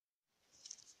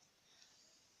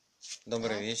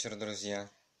Добрый Так. вечер, друзья.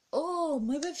 О,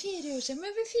 мы в эфире уже,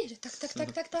 мы в эфире.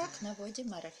 Так. Наводим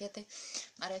марафеты.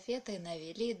 Марафеты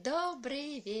навели.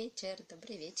 Добрый вечер,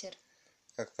 добрый вечер.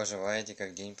 Как поживаете,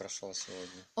 как день прошел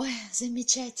сегодня? Ой,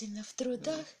 замечательно. В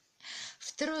трудах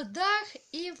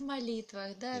и в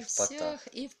молитвах, И да, в потах.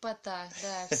 и в потах,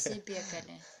 да, все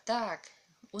бегали. Так,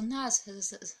 у нас,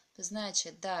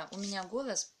 значит, да, у меня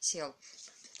голос сел,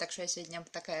 так что я сегодня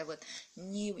такая вот,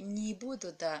 не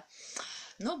буду, да,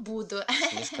 но буду.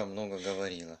 Слишком много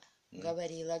говорила.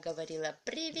 Говорила.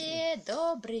 Привет,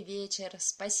 добрый вечер.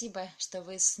 Спасибо, что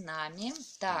вы с нами.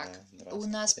 Так, Да, у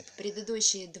нас здравствуйте.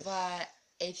 предыдущие два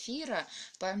эфира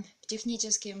по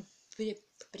техническим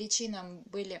причинам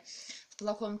были в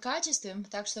плохом качестве,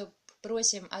 так что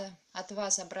просим от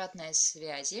вас обратной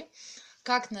связи.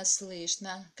 Как нас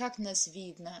слышно, как нас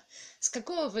видно, с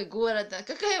какого вы города,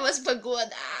 какая у вас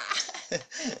погода.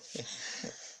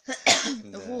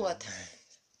 Да. Вот.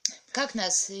 Как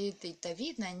нас это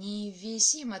видно, не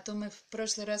висим, а то мы в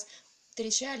прошлый раз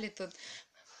трещали тут,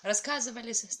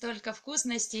 рассказывали столько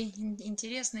вкусностей,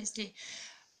 интересностей,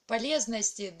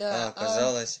 полезностей, А да, а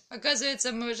оказалось,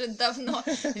 оказывается, мы уже давно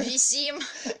висим,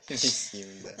 висим,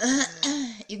 да.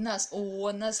 и нас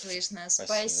слышно. Спасибо.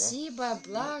 Спасибо,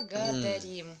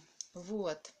 благодарим.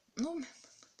 Вот, ну,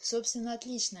 собственно,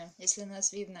 отлично, если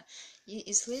нас видно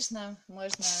и слышно,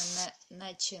 можно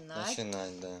начинать.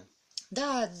 Начинать, да.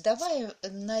 Да, давай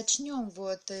начнем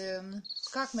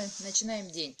как мы начинаем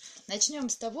день. Начнем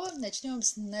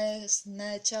с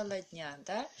начала дня,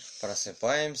 да?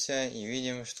 Просыпаемся и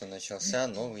видим, что начался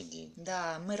новый день.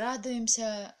 Да, мы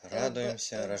радуемся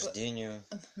Радуемся рождению.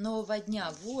 нового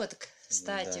дня. Вот,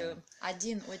 кстати, Да.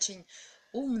 один очень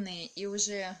умный и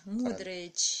уже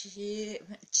мудрый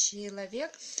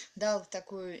человек дал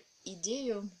такую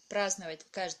идею праздновать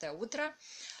каждое утро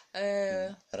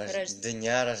Дня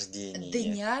рождения.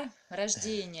 Дня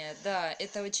рождения, да,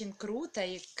 это очень круто,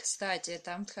 и, кстати,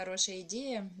 это хорошая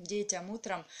идея детям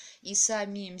утром и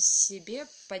самим себе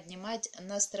поднимать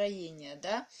настроение,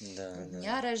 да, Да,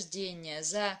 дня да. рождения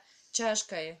за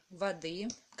чашкой воды,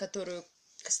 которую,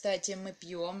 кстати, мы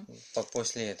пьем,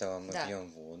 После этого мы да, пьем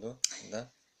воду,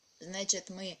 да, значит,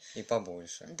 мы и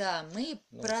побольше. Да, мы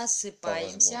Ну, по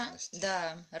просыпаемся, возможности.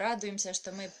 да, радуемся,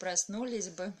 что мы проснулись,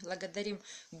 благодарим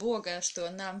Бога, что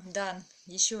нам дан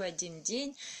еще один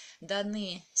день,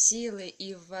 даны силы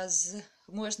и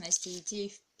возможности идти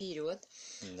вперед.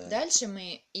 Да. Дальше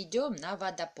мы идем на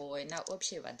водопой, на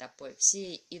общий водопой.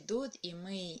 Все идут, и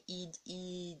мы,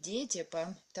 и дети,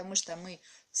 потому что мы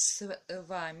с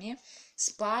вами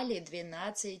спали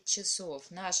 12 часов.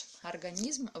 Наш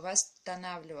организм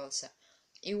восстанавливался.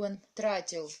 И он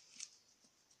тратил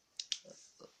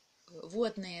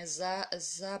водные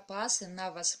запасы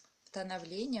на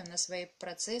восстановление, на свои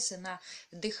процессы, на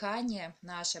дыхание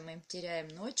наше. Мы теряем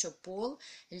ночью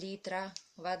пол-литра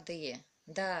воды.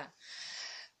 Да.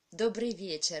 Добрый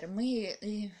вечер.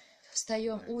 Мы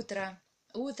встаем утром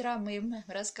мы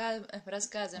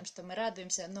рассказываем, что мы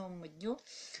радуемся новому дню,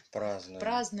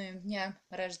 празднуем дня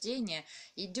рождения,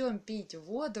 идем пить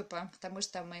воду, потому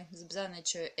что мы за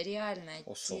ночь реально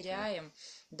теряем.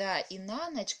 Да, и на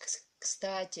ночь,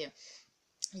 кстати,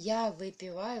 я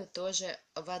выпиваю тоже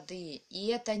воды. И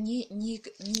это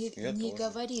не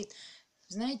говорит.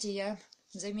 Знаете, я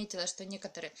заметила, что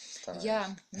некоторые...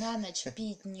 Я на ночь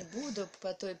пить не буду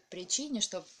по той причине,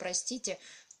 что, простите,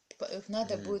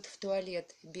 надо будет в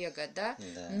туалет бегать, да?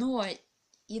 Но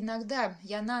иногда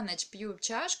я на ночь пью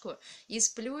чашку и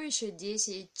сплю еще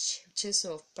 10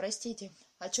 часов. Простите,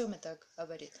 о чем это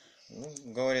говорит? Ну,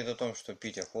 говорит о том, что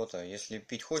пить охота. Если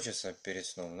пить хочется перед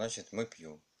сном, значит мы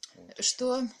пьем. Вот.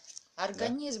 Что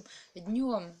организм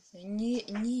днем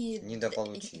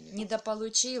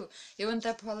недополучил, и он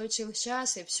дополучил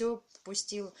сейчас, и все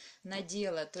пустил на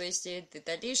дело. То есть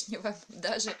это лишнего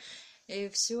даже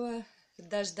все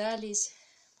дождались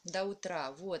до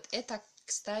утра. Вот, это,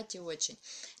 кстати, очень.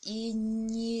 И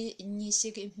не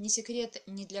секрет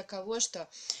ни для кого, что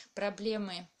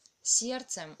проблемы с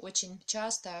сердцем очень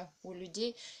часто у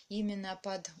людей именно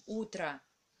под утро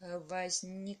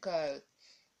возникают.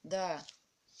 Да,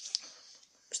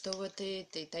 что вот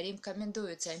это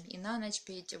рекомендуется и на ночь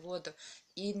пить воду,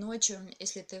 и ночью,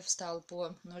 если ты встал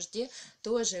по нужде,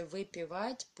 тоже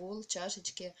выпивать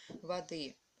пол-чашечки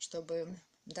воды, чтобы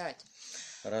дать.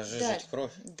 Разжижить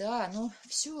кровь? Да, ну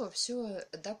все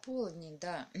до полдня,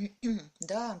 да.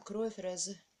 Да, кровь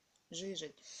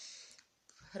разжижить.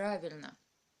 Правильно.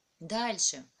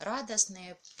 Дальше.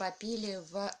 Радостные попили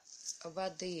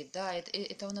воды. Да,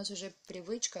 это у нас уже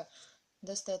привычка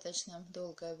достаточно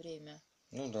долгое время.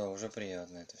 Ну да, уже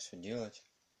приятно это все делать.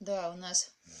 Да, у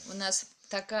нас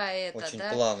такая это, Очень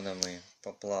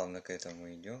да, плавно к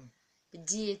этому идем.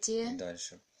 дети. И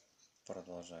дальше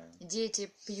продолжаем.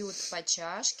 Дети пьют по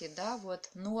чашке, да, вот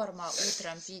норма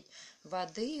утром пить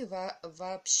воды.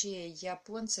 Вообще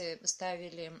японцы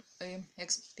ставили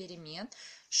эксперимент,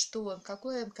 что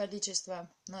какое количество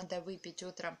надо выпить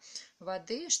утром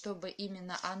воды, чтобы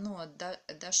именно оно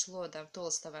дошло до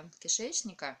толстого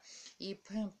кишечника и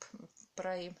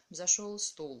произошел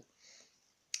стул.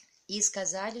 И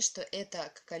сказали, что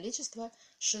это количество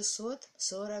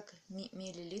 640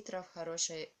 миллилитров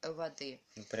хорошей воды.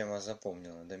 Прямо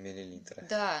запомнила до миллилитра.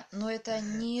 Да, но это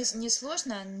не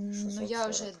сложно, но я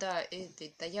уже,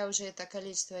 640. да, я уже это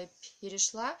количество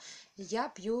перешла. Я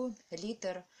пью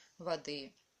литр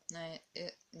воды,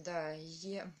 да,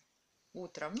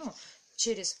 утром, ну,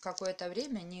 через какое-то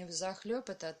время, не взахлеб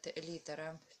этот литр,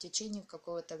 а в течение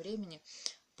какого-то времени,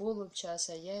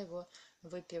 получаса я его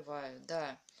выпиваю,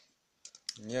 да.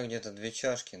 Я где-то 2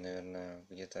 чашки, наверное,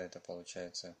 где-то это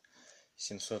получается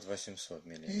 700-800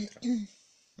 миллилитров.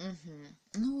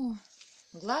 Ну,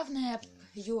 главное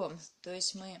пьем, то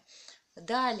есть мы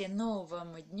дали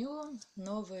новому дню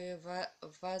новые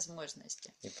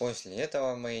возможности. И после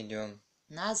этого мы идем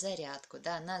На зарядку,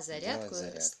 да, на зарядку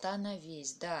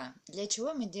становись, да. Для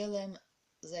чего мы делаем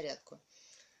зарядку?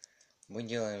 Мы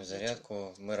делаем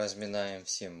зарядку, мы разминаем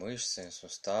все мышцы,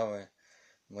 суставы,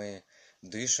 мы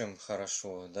дышим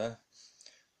хорошо, да,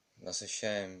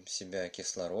 насыщаем себя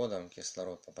кислородом,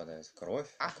 кислород попадает в кровь,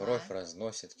 а кровь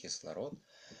разносит кислород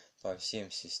по всем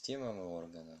системам и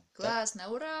органам. Классно,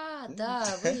 ура!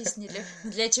 Да, выяснили.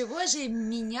 Для чего же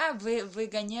меня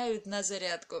выгоняют на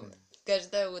зарядку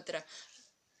каждое утро?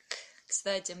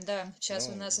 Кстати, да, сейчас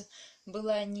у нас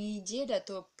была неделя,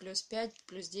 то +5,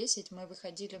 +10 мы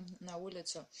выходили на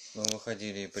улицу. Мы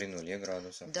выходили при 0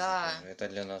 градусов. Да. Это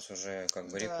для нас уже как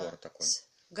бы рекорд такой. С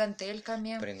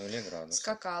гантельками. При 0 градусов.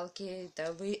 Скакалки.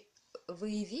 Да, вы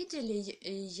видели,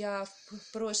 я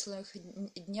в прошлых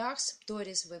днях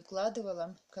сторис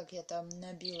выкладывала, как я там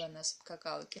набила на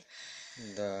скакалке.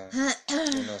 Да,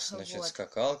 у нас, значит,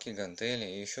 скакалки, гантели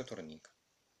и еще турник.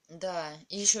 Да,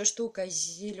 и еще штука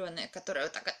зеленая, которая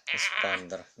вот такая...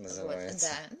 Эспандер называется.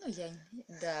 Вот,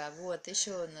 да, вот,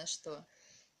 еще у нас что?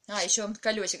 Еще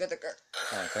колесико такое.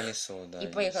 Колесо, да. И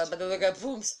поехала, потом такая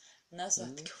бумс,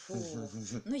 назад. Фу.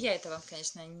 Ну, я этого,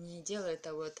 конечно, не делаю,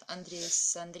 это вот Андрей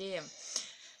с Андреем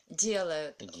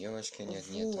делают. И девочки нет.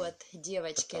 Вот,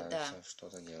 девочки, да.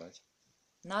 Что-то делать.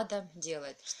 Надо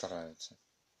делать. Стараются.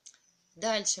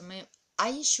 Дальше А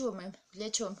еще мы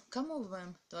для чего? Кому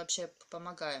мы вообще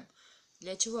помогаем?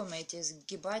 Для чего мы эти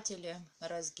сгибатели,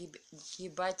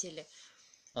 разгибатели?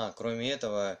 Кроме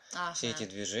этого, все эти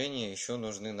движения еще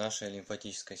нужны нашей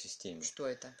лимфатической системе. Что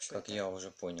это? Как я уже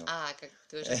понял. Как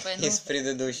ты уже понял. Из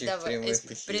предыдущих прямых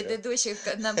эфиров. Из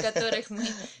предыдущих, на которых мы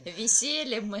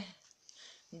висели,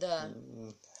 Да.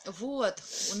 Вот,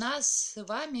 у нас с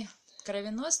вами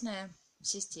кровеносная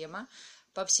система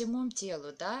по всему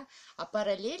телу, да, а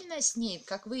параллельно с ней,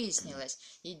 как выяснилось,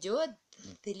 идет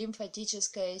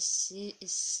лимфатическая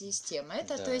система.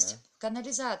 Это, то есть,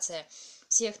 канализация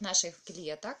всех наших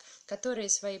клеток, которые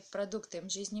свои продукты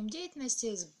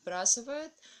жизнедеятельности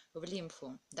сбрасывают в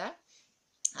лимфу, да.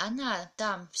 Она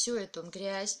там всю эту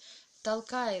грязь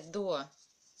толкает до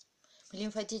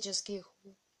лимфатических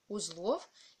узлов,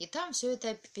 и там все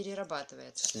это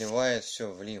перерабатывается. Сливает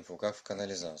все в лимфу, как в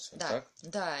канализацию, да, так?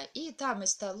 Да, и там и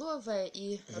столовая,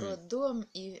 и роддом,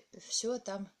 и все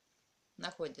там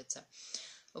находится.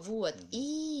 Вот,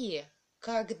 и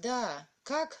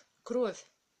как кровь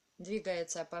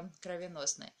двигается по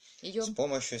кровеносной? С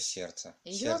помощью сердца.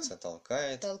 Сердце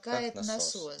толкает как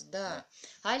насос, да.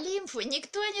 А лимфу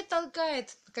никто не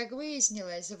толкает, как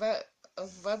выяснилось,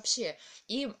 вообще.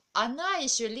 И она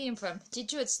еще, лимфа,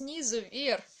 течет снизу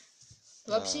вверх.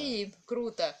 Вообще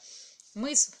круто.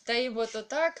 Мы стоим вот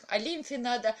так, а лимфе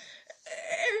надо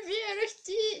вверх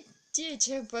течь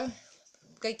по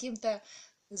каким-то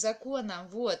законам.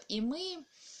 Вот. И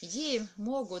ей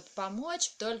могут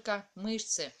помочь только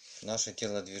мышцы. Наши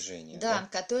телодвижения. Да,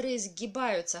 которые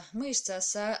сгибаются. Мышца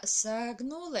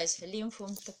согнулась, лимфу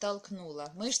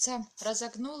толкнула. Мышца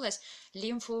разогнулась,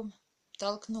 лимфу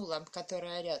толкнула,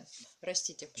 которая рядом.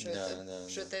 Простите,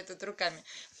 что-то я тут руками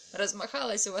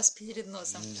размахалась у вас перед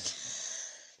носом.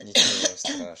 Ничего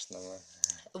страшного.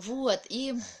 Вот,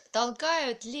 и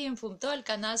толкают лимфу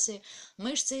только наши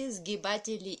мышцы,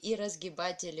 сгибатели и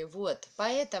разгибатели. Вот,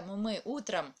 поэтому мы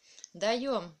утром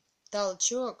даем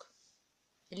толчок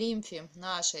лимфе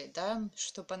нашей, да,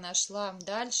 чтобы она шла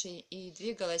дальше и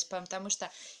двигалась, потому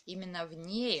что именно в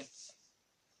ней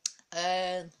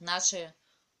наши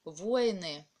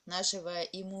воины нашего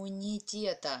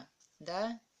иммунитета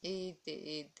да,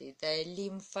 это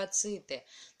лимфоциты,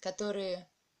 которые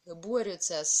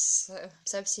борются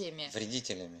со всеми,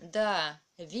 Вредителями. да,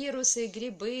 вирусы,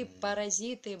 грибы,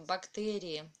 паразиты,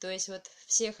 бактерии. То есть вот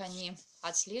всех они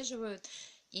отслеживают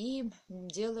и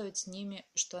делают с ними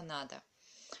что надо.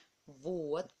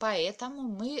 Вот, поэтому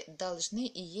мы должны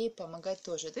и ей помогать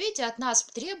тоже. Вот видите, от нас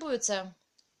требуется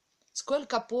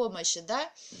сколько помощи,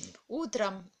 да?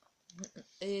 Утром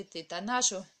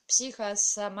нашу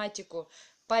психосоматику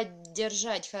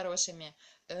поддержать хорошими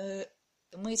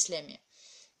мыслями.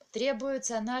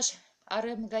 Требуется наш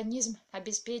организм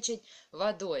обеспечить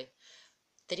водой.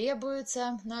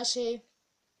 Требуется нашей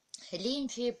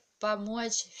лимфе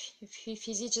помочь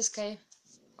физической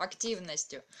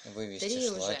активностью. Вывести 3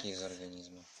 шлаки уже. из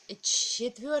организма.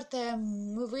 4,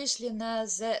 мы вышли на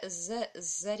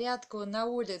зарядку, на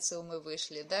улицу мы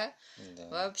вышли, да? Да.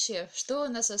 Вообще, что у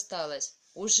нас осталось?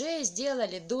 Уже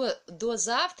сделали до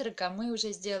завтрака, мы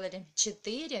уже сделали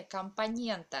 4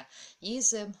 компонента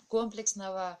из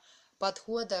комплексного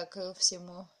подхода к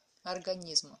всему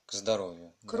организму. К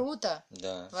здоровью. Круто?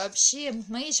 Да. Вообще,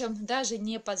 мы еще даже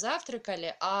не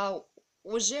позавтракали, а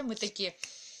уже мы такие,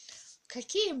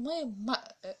 какие мы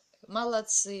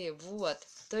молодцы, вот.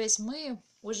 То есть мы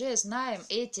уже знаем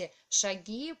эти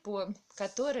шаги, по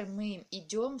которым мы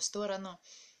идем в сторону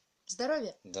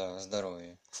здоровья. Да,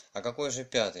 здоровье. А какой же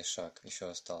 5-й шаг еще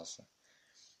остался?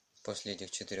 После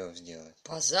этих 4 сделать.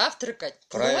 Позавтракать,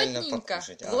 Правильно плотненько,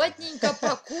 покушать. плотненько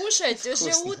покушать,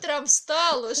 уже Вкусно. утром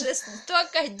встал, уже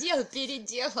столько дел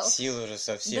переделал. Сил уже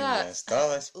совсем Да. не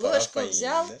осталось, пора Ложку поесть,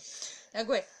 взял, да?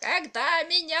 такой, когда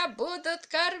меня будут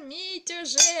кормить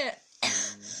уже?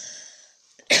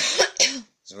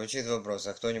 Звучит вопрос,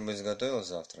 а кто-нибудь сготовил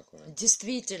завтрак уже?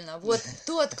 Действительно, вот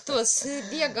тот, кто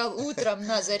сбегал утром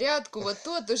на зарядку, вот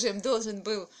тот уже должен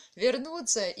был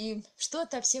вернуться и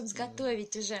что-то всем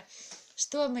сготовить уже.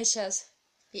 Что мы сейчас?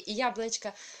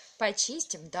 Яблочко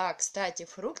почистим. Да, кстати,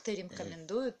 фрукты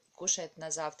рекомендуют кушать на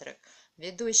завтрак.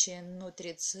 Ведущие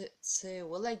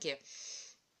нутрициологи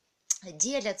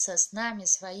делятся с нами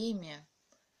своими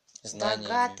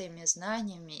богатыми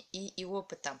знаниями и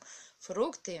опытом.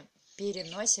 Фрукты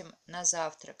переносим на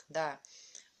завтрак, да.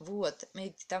 Вот,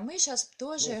 мы сейчас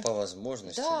тоже... Ну, по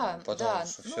возможности, да, потому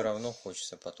что все равно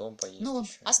хочется потом поесть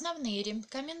еще. Основные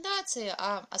рекомендации,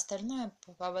 а остальное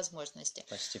по возможности.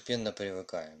 Постепенно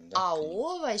привыкаем, да? А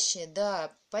овощи,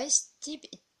 да,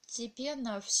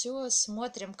 постепенно все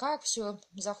смотрим, как все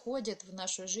заходит в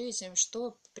нашу жизнь,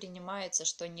 что принимается,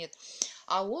 что нет.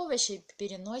 А овощи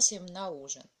переносим на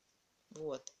ужин.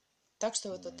 Вот. Так что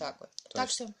вот так вот. Так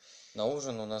что на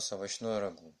ужин у нас овощное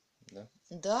рагу, да?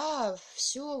 Да,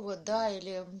 все вот, да,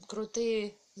 или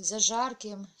крутые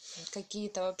зажарки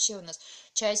какие-то вообще у нас.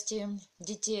 Части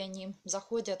детей, они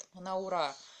заходят на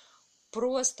ура.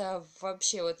 Просто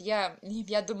вообще, вот я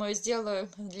думаю,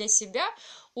 сделаю для себя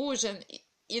ужин,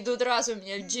 и тут раз у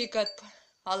меня джик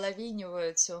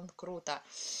оловинивают, все круто.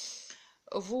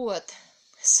 Вот.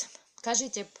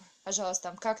 Скажите,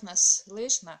 пожалуйста, как нас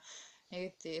слышно?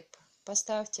 И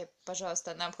поставьте,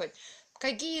 пожалуйста, нам хоть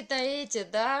какие-то эти,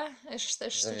 да,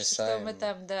 что мы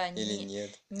там, да, или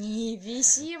нет. не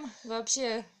висим.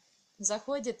 Вообще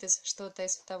заходит что-то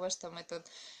из того, что мы тут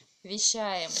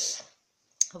вещаем.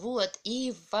 Вот,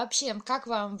 и вообще, как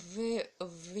вам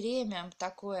время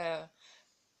такое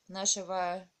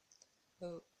нашего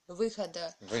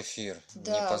выхода в эфир?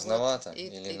 Да, не поздновато вот,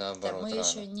 или наоборот мы рано?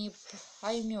 еще не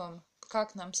поймем,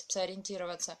 как нам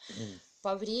сориентироваться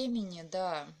по времени,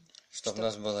 да. Чтобы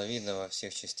нас было видно во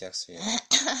всех частях света.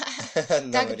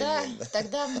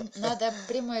 Тогда надо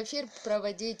прямой эфир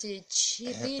проводить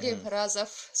 4 раза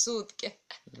в сутки.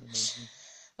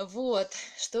 Вот,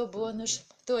 чтобы он уж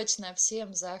точно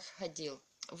всем заходил.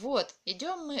 Вот,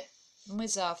 идем мы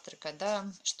завтракать, да.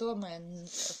 Что мы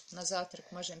на завтрак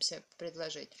можем себе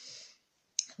предложить?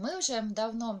 Мы уже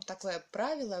давно такое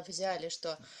правило взяли,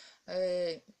 что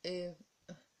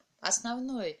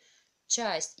основной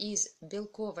часть из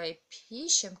белковой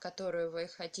пищи, которую вы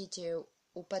хотите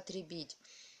употребить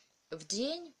в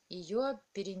день, ее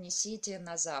перенесите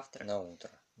на завтрак. На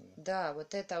утро. Да,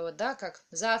 вот это вот, да, как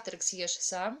завтрак съешь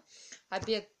сам,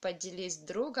 обед поделись с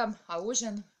другом, а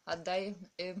ужин отдай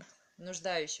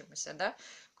нуждающемуся, да,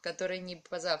 который не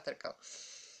позавтракал.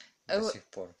 До сих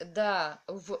пор. Да,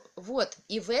 вот,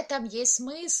 и в этом есть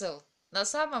смысл. На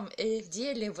самом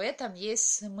деле в этом есть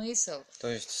смысл. То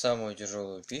есть самую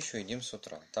тяжелую пищу едим с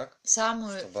утра, так?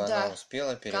 Самую, чтобы она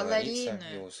успела перевариться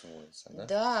и усвоиться, да?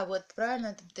 Да, вот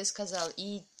правильно ты сказал.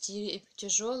 И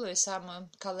тяжелую, самую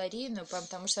калорийную,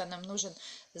 потому что нам нужен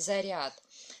заряд.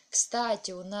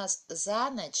 Кстати, у нас за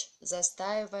ночь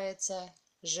застаивается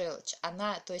желчь.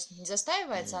 Она, то есть не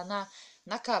застаивается, она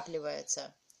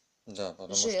накапливается. Да,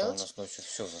 потому что у Желчь. нас ночью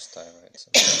все застаивается,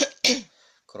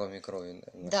 кроме крови,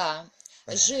 наверное. Да,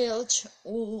 желчь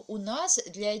у нас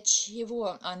для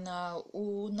чего она?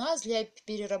 У нас для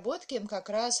переработки как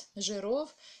раз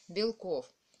жиров, белков.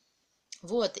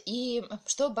 Вот, и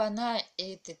чтобы она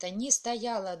это не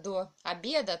стояла до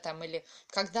обеда там, или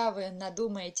когда вы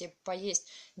надумаете поесть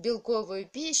белковую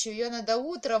пищу, ее надо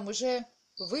утром уже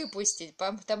выпустить,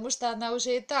 потому что она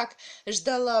уже и так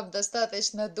ждала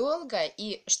достаточно долго,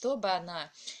 и чтобы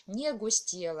она не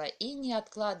густела и не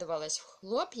откладывалась в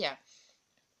хлопья,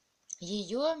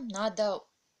 ее надо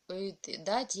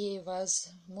дать ей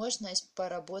возможность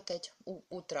поработать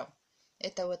утром.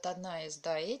 Это вот одна из,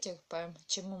 да, этих,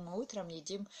 почему мы утром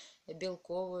едим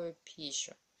белковую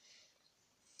пищу.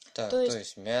 Так, То то есть,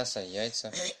 есть мясо,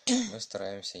 яйца мы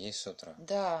стараемся есть с утра.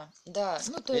 да, да,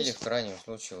 ну то Или есть, в крайнем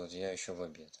случае, вот я еще в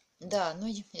обед. да, ну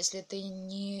если ты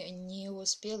не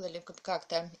успел или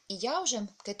как-то. И я уже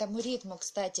к этому ритму,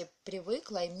 кстати,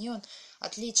 привыкла, и мне он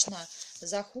отлично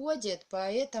заходит,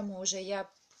 поэтому уже я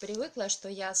привыкла, что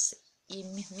я и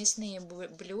мясные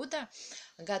блюда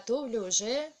готовлю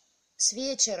уже с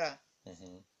вечера,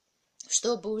 Мгм.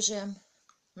 чтобы уже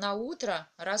на утро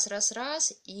раз,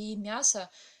 и мясо,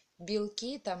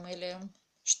 белки там или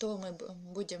что мы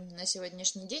будем на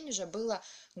сегодняшний день уже было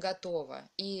готово.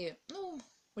 И, ну,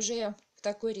 уже в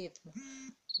такой ритм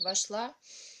вошла,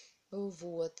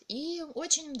 вот. И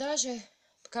очень даже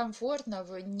комфортно,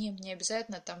 не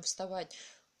обязательно там вставать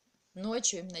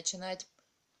ночью и начинать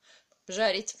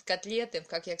жарить котлеты,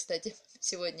 как я, кстати,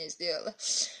 сегодня сделала.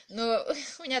 Но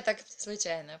у меня так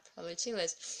случайно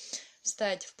получилось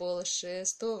встать в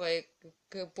 5:30 и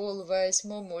к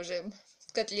 7:30 уже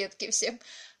котлетки всем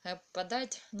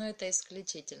подать. Но это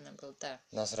исключительно был, да.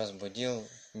 Нас разбудил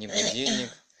не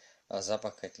будильник, а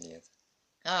запах котлет.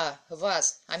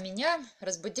 Вас. А меня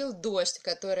разбудил дождь,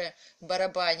 который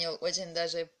барабанил очень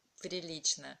даже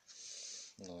прилично.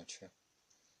 Ночью.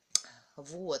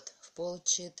 Вот, в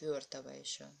 3:30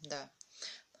 еще, да.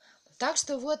 Так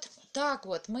что вот так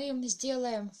вот мы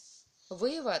сделаем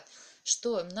вывод,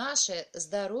 что наше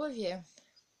здоровье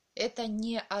 – это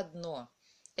не одно.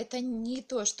 Это не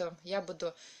то, что я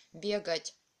буду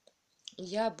бегать, и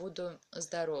я буду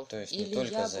здоров. То есть не Или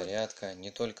только я буду... зарядка,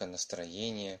 не только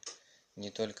настроение,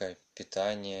 не только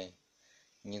питание,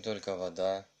 не только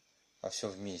вода, а все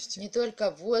вместе. Не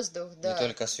только воздух, Не да,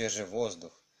 только свежий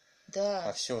воздух, а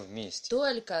да. все вместе.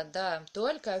 Только, да,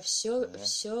 только все, Да?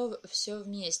 все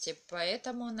вместе.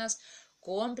 Поэтому у нас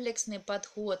комплексный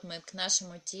подход. Мы к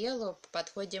нашему телу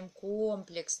подходим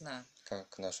комплексно. Как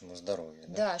к нашему здоровью,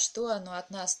 да? Да, что оно от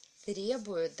нас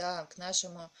требует, да, к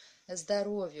нашему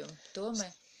здоровью, то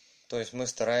мы... То есть мы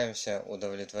стараемся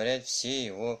удовлетворять все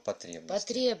его потребности.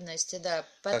 Потребности, да,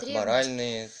 Как потребность.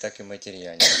 моральные, так и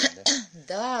материальные, да?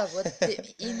 Да, вот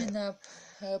именно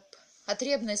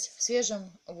потребность в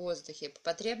свежем воздухе,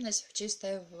 потребность в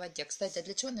чистой воде. Кстати, а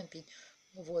для чего нам пить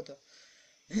воду?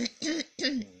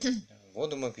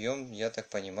 Воду мы пьем, я так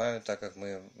понимаю, так как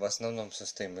мы в основном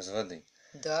состоим из воды.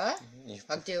 Да? И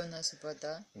А где у нас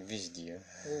вода? везде.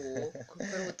 О,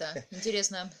 круто.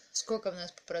 Интересно, сколько у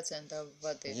нас процентов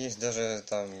воды? Есть даже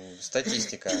там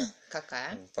статистика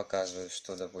Какая? показывает,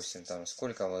 что, допустим, там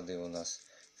сколько воды у нас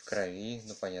в крови,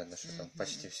 ну понятно, что там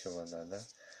почти все вода, да?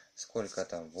 Сколько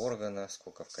там в органах,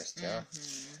 сколько в костях,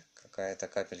 какая-то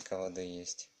капелька воды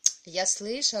есть. Я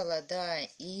слышала, да,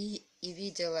 и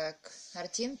видела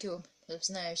картинки у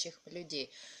знающих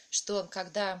людей, что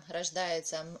когда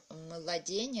рождается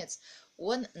младенец,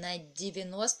 он на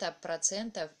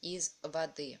 90% из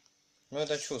воды. Ну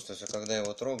это чувствуется, когда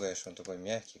его трогаешь, он такой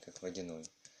мягкий, как водяной.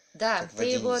 Да, Как ты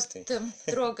его водянистый.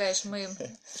 трогаешь, мы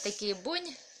такие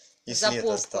бунь И за след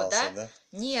попку, остался, да? да?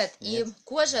 Нет, и Нет?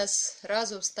 кожа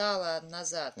сразу встала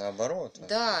назад. Наоборот?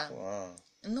 Да. А,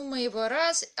 Ну, мы его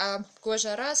раз, а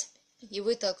кожа раз, и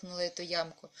вытолкнула эту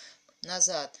ямку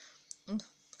назад.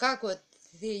 Как вот,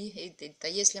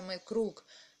 если мы круг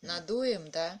надуем,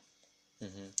 да,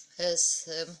 мгм.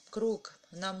 круг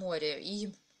на море,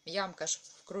 и ямка ж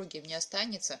в круге не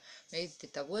останется, и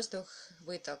это воздух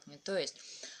вытолкнет. То есть,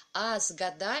 а с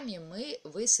годами мы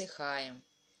высыхаем.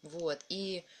 Вот,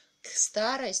 и к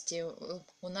старости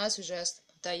у нас уже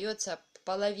остается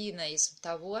половина из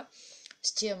того,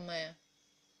 с чем мы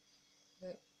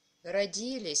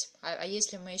родились, а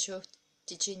если мы еще в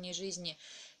течение жизни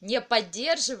не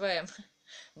поддерживаем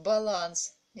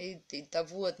баланс это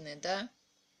водный, да?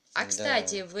 А Да.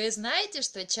 кстати, вы знаете,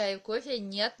 что чай и кофе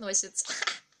не относятся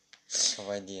К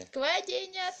воде. К воде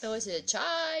не относится.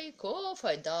 Чай,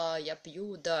 кофе, да, я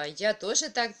пью, да. Я тоже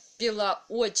так пила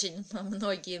очень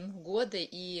многие годы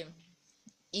и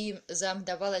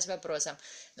задавалась вопросом,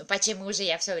 ну почему же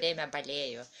я все время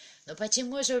болею? Ну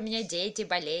почему же у меня дети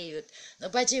болеют? Ну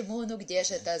почему, ну где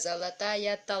же эта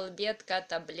золотая таблетка,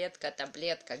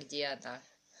 где она?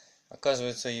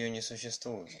 Оказывается, ее не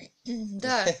существует.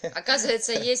 Да,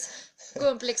 оказывается, есть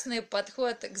комплексный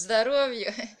подход к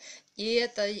здоровью, и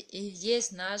это и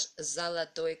есть наш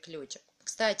золотой ключик.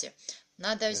 Кстати,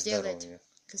 надо К сделать здоровью.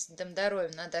 к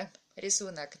здоровью, надо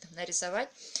рисунок нарисовать,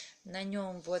 на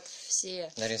нем вот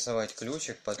все. Нарисовать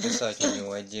ключик, подписать у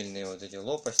него отдельные вот эти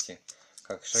лопасти,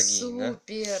 как шаги, да?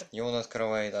 Супер! И он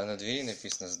открывает, а на двери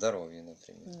написано «Здоровье»,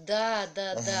 например. Да,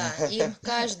 да, да. И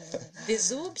каждый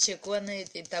зубчик, он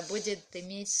это будет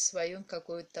иметь свою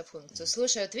какую-то функцию.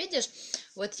 Слушай, вот видишь,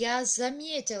 вот я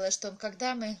заметила, что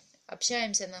когда мы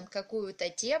общаемся на какую-то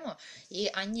тему,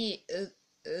 и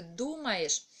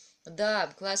думаешь, да,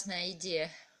 классная идея,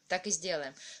 так и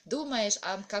сделаем. Думаешь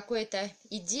о какой-то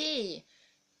идее,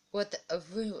 вот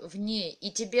в ней,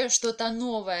 и тебе что-то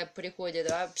новое приходит,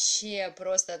 вообще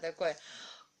просто такое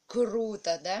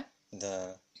круто, да?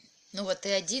 Да. Ну вот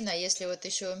ты один, а если вот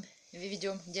еще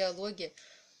ведем диалоги,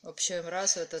 в общем,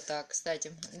 раз вот так,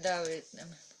 кстати, да,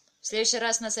 в следующий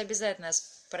раз нас обязательно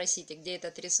спросите, где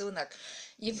этот рисунок,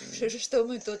 и что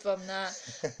мы тут вам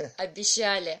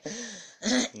обещали.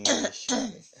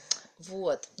 Навещали.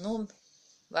 Вот, ну,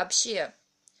 вообще,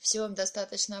 все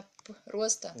достаточно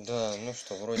просто. Да, ну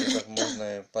что, вроде как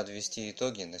можно подвести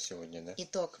итоги на сегодня, да?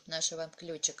 Итог нашего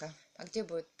ключика. А где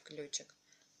будет ключик?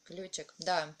 Ключик,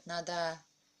 да, надо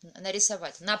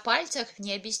нарисовать. На пальцах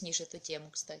не объяснишь эту тему,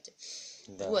 кстати.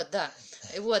 Да. Вот, да.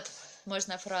 И вот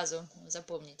можно фразу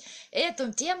запомнить.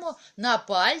 Эту тему на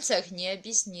пальцах не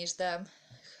объяснишь, да.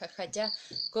 Хотя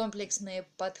комплексный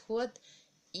подход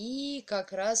и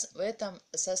как раз в этом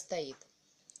состоит.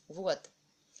 Вот.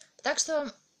 Так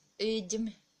что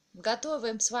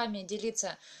готовы с вами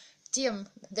делиться тем,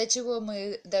 до чего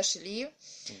мы дошли.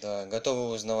 Да, готовы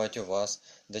узнавать у вас,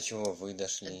 до чего вы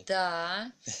дошли.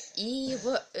 Да, и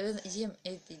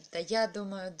я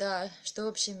думаю, да, что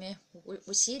общими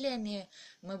усилиями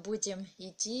мы будем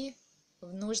идти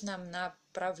в нужном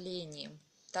направлении,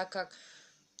 так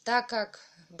как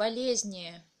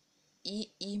болезни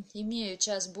и имеют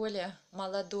сейчас более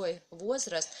молодой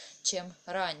возраст, чем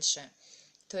раньше.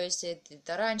 То есть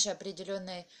это раньше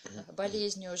определенной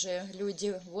болезнью уже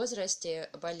люди в возрасте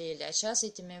болели, а сейчас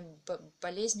этими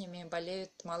болезнями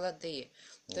болеют молодые.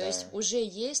 То есть Да. уже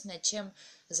есть над чем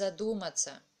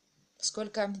задуматься.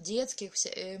 Сколько детских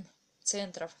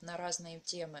центров на разные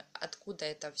темы, откуда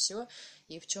это все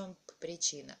и в чем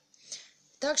причина.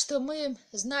 Так что мы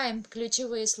знаем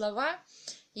ключевые слова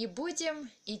и будем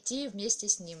идти вместе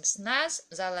с ним. С нас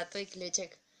золотой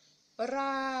ключик.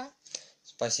 Ура!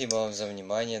 Спасибо вам за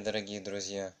внимание, дорогие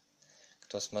друзья,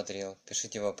 кто смотрел.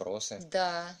 Пишите вопросы.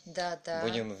 Да, да, да.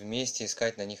 Будем вместе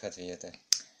искать на них ответы.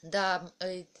 Да,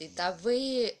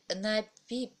 вы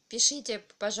пишите,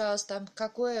 пожалуйста,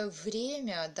 какое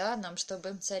время, да, нам,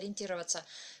 чтобы сориентироваться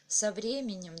со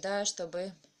временем, да,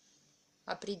 чтобы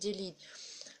определить.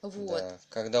 Вот. Да,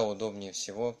 когда удобнее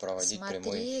всего проводить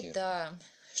прямой эфир. Да,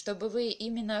 чтобы вы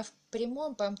именно в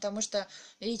прямом, потому что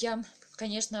я,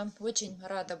 конечно, очень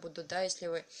рада буду, да, если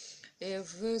вы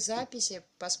в записи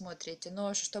посмотрите,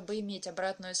 но чтобы иметь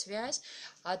обратную связь,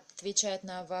 отвечать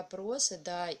на вопросы,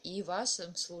 да, и вас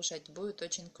слушать будет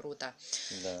очень круто.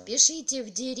 Да. Пишите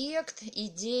в директ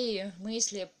идеи,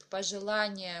 мысли,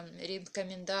 пожелания,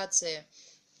 рекомендации.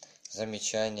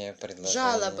 Замечания, предложения.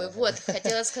 Жалобы, вот,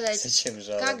 хотела сказать. Зачем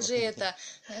жалобы?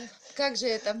 Как же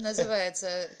это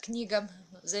называется, книга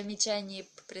замечаний и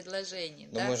предложений,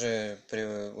 Но да? мы же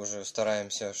уже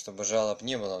стараемся, чтобы жалоб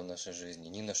не было в нашей жизни,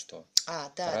 ни на что. Да,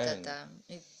 Правильно?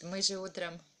 да. И мы же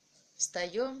утром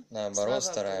встаем, Наоборот,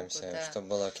 слава стараемся, Богу, да. чтобы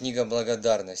была книга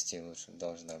благодарности лучше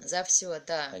должна быть, За все,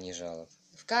 да. а не жалоб.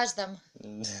 В каждом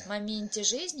моменте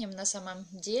жизни на самом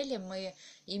деле мы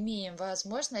имеем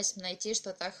возможность найти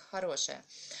что-то хорошее.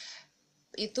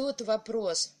 И тут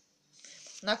вопрос,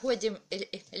 находим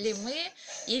ли мы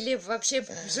или вообще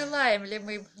желаем ли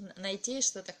мы найти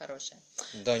что-то хорошее.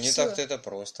 Да, не Всё. так-то это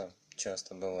просто,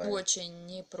 часто бывает. Очень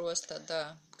непросто,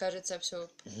 да. Кажется, все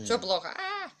плохо.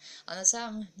 А на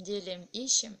самом деле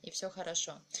ищем, и все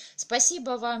хорошо.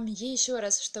 Спасибо вам еще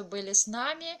раз, что были с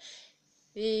нами.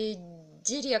 И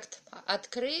директ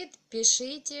открыт,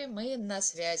 пишите, мы на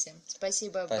связи.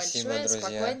 Спасибо большое. Друзья.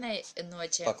 Спокойной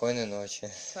ночи. Спокойной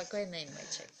ночи. Спокойной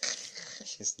ночи.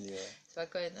 Счастливо.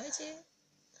 Спокойной ночи.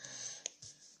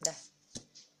 Да.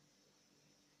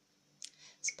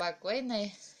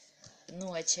 Спокойной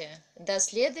ночи. До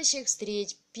следующих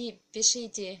встреч.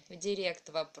 Пишите в директ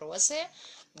вопросы.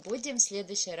 Будем в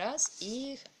следующий раз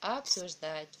их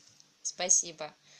обсуждать. Спасибо.